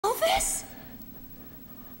this?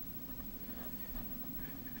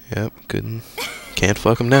 Yep, couldn't. Can't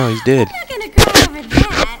fuck him now, he's dead. I'm not gonna cry over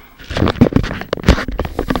that.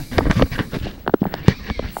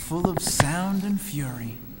 Full of sound and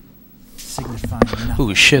fury, signifying nothing.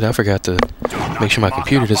 Ooh, shit, I forgot to make sure my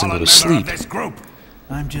computer doesn't go to sleep.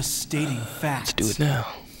 I'm just stating facts. Let's do it now.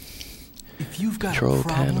 If you've got Control a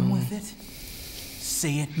problem panel. with it,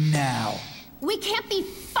 say it now. We can't be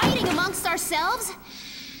fighting amongst ourselves.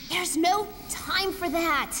 There's no time for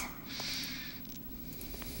that.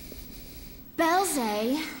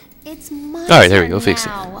 Belze, it's my Alright, there we go, turn fixed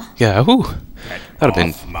now. it. Yeah, whew. That'd have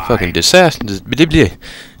been fucking disastrous. Very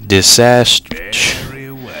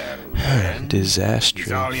well. Disaster.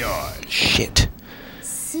 Shit.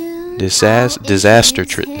 Soon Disaster I'll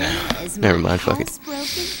trip. introduce him Never as my mind, fuck it.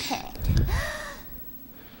 housebroken pet.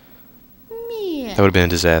 Meow. That would have been a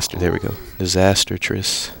disaster. There we go.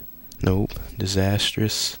 Disastertress. Nope.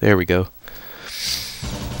 Disastrous. There we go.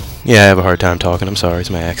 Yeah, I have a hard time talking. I'm sorry.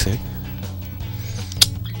 It's my accent.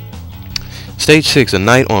 Stage 6, a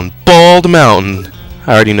night on Bald Mountain.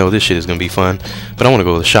 I already know this shit is gonna be fun, but I want to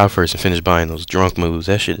go to the shop first and finish buying those drunk moves.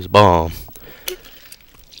 That shit is bomb.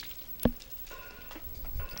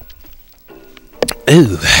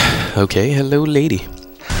 Ooh. Okay, hello lady.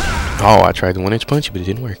 Oh, I tried the 1-inch punch, but it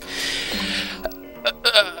didn't work.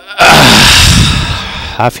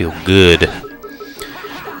 I feel good.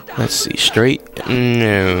 Let's see, straight.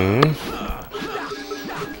 No.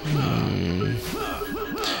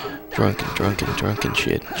 Drunken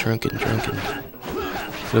shit. Drunken.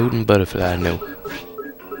 Floating butterfly, no.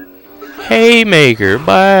 Haymaker,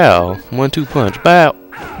 bow. 1-2 punch, bow.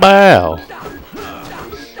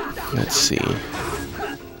 Let's see.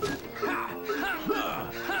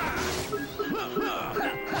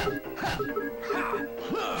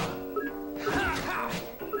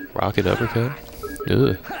 Rocket uppercut.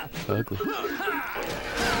 Ugh, ugly.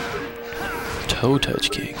 Toe touch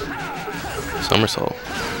kick. Somersault.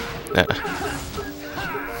 Nah.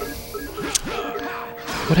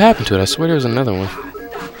 What happened to it? I swear there was another one.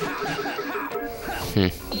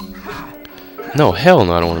 No, hell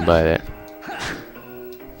no, I don't want to buy that.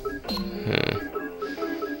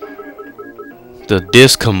 The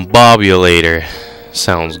discombobulator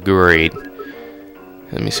sounds great.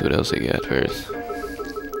 Let me see what else they got first.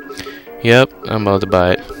 Yep, I'm about to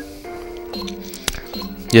buy it.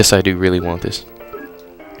 Yes, I do really want this.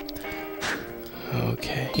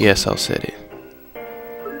 Okay, yes, I'll set it.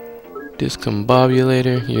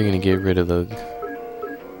 Discombobulator, you're gonna get rid of the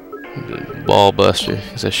ball buster,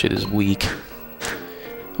 because that shit is weak.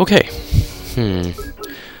 Okay.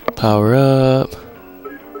 Power up.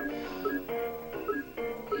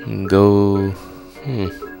 Go.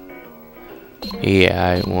 Yeah,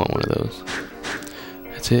 I want one of those.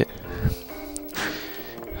 That's it.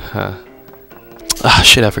 Huh. Ah,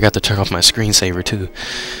 shit, I forgot to turn off my screensaver, too.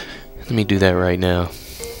 Let me do that right now.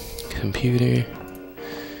 Computer.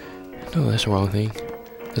 No, that's the wrong thing.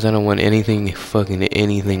 Because I don't want anything, fucking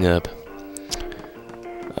anything up.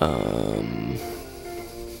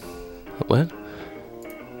 What?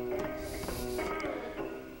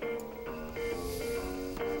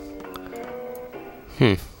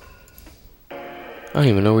 I don't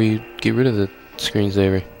even know where you get rid of the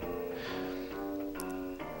screensaver.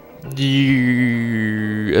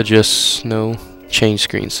 Adjust, no. Change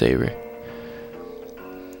screensaver.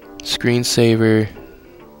 Screensaver.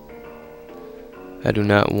 I do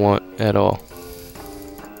not want at all.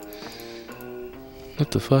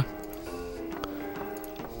 What the fuck?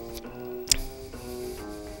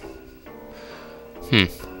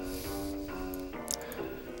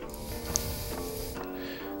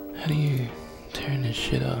 How do you turn this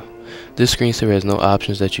shit off? This screensaver has no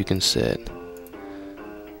options that you can set.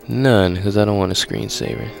 None, because I don't want a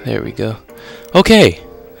screensaver. There we go. Okay,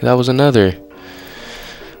 that was another.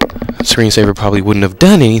 Screensaver probably wouldn't have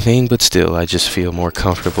done anything, but still, I just feel more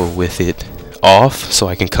comfortable with it off, so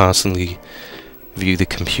I can constantly view the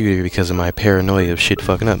computer because of my paranoia of shit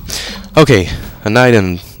fucking up. Okay, a night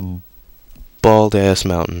in Bald Ass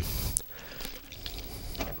Mountain.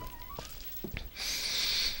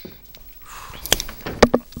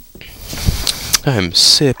 I'm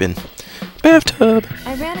sipping. Bathtub.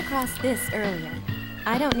 I ran across this earlier.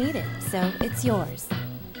 I don't need it, so it's yours.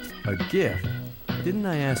 A gift? Didn't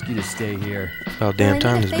I ask you to stay here? About damn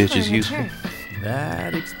time this bitch is useful.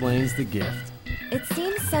 That explains the gift. It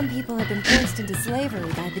seems some people have been forced into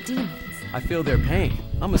slavery by the demons. I feel their pain.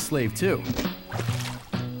 I'm a slave too.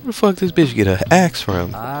 Where the fuck this bitch get an axe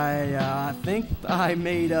from? I think I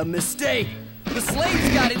made a mistake. The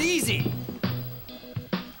slaves got it easy.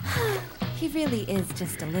 He really is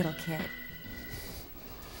just a little kid.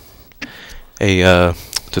 Hey,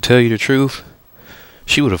 to tell you the truth,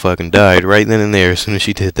 she would have fucking died right then and there as soon as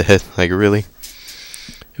she did that. Like, really?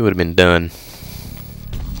 It would have been done.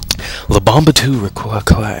 La Bomba 2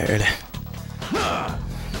 required.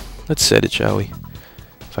 Let's set it, shall we?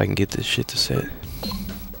 If I can get this shit to set.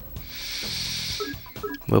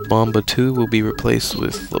 La Bomba 2 will be replaced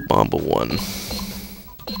with La Bomba 1.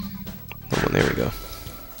 Oh, there we go.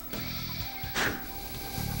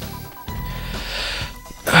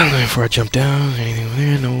 Before I jump down, anything over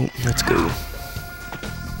there? No, let's go.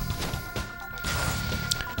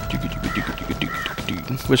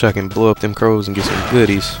 Wish I can blow up them crows and get some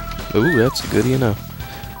goodies. Ooh, that's a goodie enough.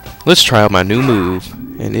 Let's try out my new move,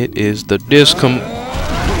 and it is the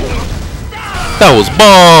That was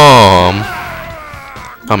bomb!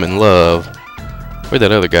 I'm in love. Where'd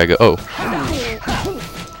that other guy go? Oh.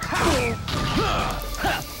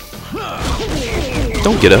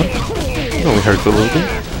 Don't get up. It only hurts a little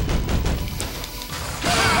bit.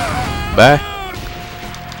 Bye.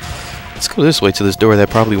 Let's go this way to this door that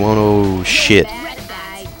probably won't. Oh shit.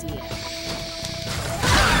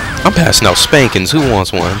 I'm passing out spankings. Who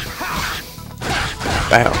wants one?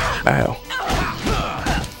 Bow, bow.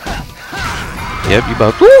 Yep, you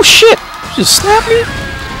about. Oh shit! You just slapped me?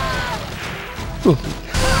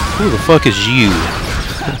 Who the fuck is you?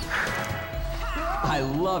 I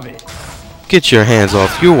love it. Get your hands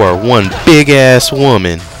off. You are one big ass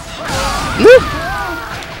woman. Woo!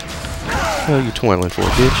 What are you twirling for,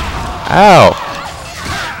 bitch? Ow!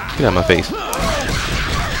 Get out of my face.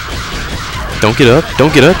 Don't get up.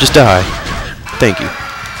 Don't get up. Just die. Thank you.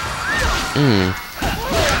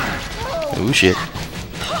 Oh shit.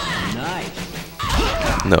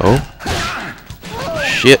 No.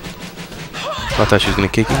 Shit. I thought she was gonna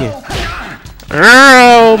kick again.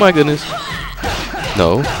 Oh my goodness.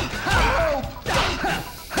 No.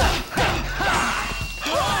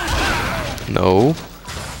 No.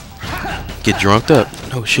 Get drunked up.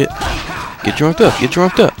 Oh shit. Get drunked up. Get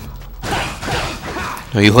drunked up.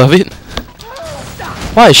 Oh, you love it?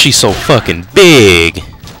 Why is she so fucking big?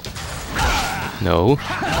 No.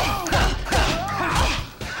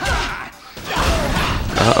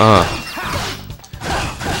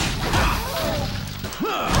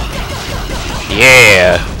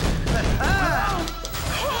 Yeah.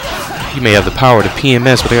 You may have the power to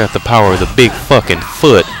PMS, but I got the power of the big fucking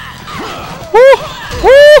foot. Woo!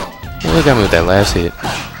 Woo! Look at me with that last hit.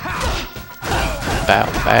 Bow,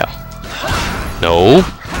 bow. No.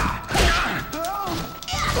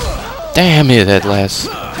 Damn it, that last.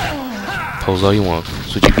 Pose all you want.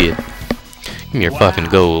 That's what you get. Give me your fucking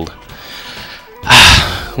gold.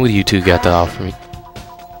 What do you two got to offer me?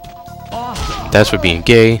 That's for being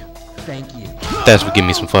gay. Thank you. That's for giving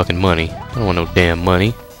me some fucking money. I don't want no damn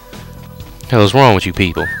money. Hell is wrong with you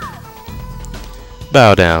people?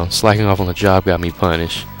 Bow down. Slacking off on the job got me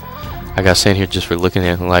punished. I got sent here just for looking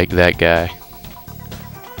at like that guy.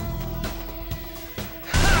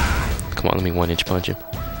 Come on, let me 1-inch punch him.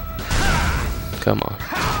 Come on.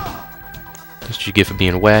 That's what you get for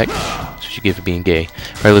being whack. That's what you get for being gay.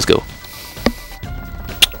 Alright, let's go.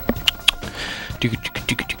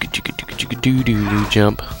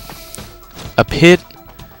 Jump. A pit?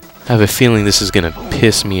 I have a feeling this is gonna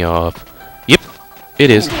piss me off. Yep, it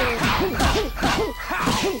is.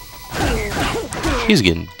 He's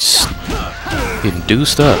getting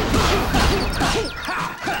deuced up.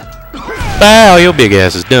 Bow, your big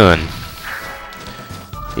ass is done.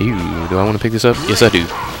 Ew, do I want to pick this up? Yes, I do.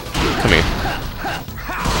 Come here.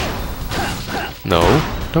 No,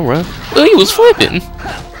 don't run. Oh, he was flipping.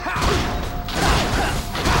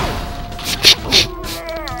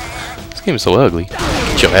 This game is so ugly.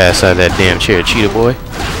 Get your ass out of that damn chair, cheetah boy.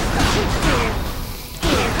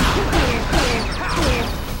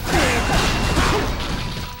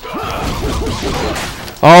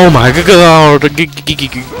 Oh my god! Give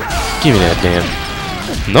me that damn.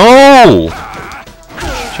 No!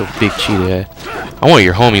 Get your big cheetah ass. I want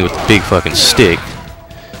your homie with the big fucking stick.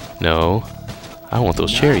 No. I want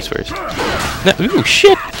those cherries first. No, ooh,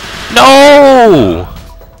 shit! No!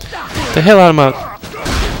 Get the hell out of my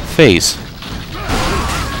face.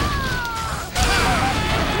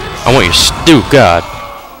 I want your dude, God.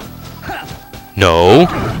 No.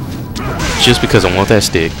 Just because I want that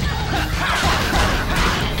stick.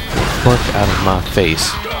 Fuck out of my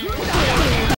face.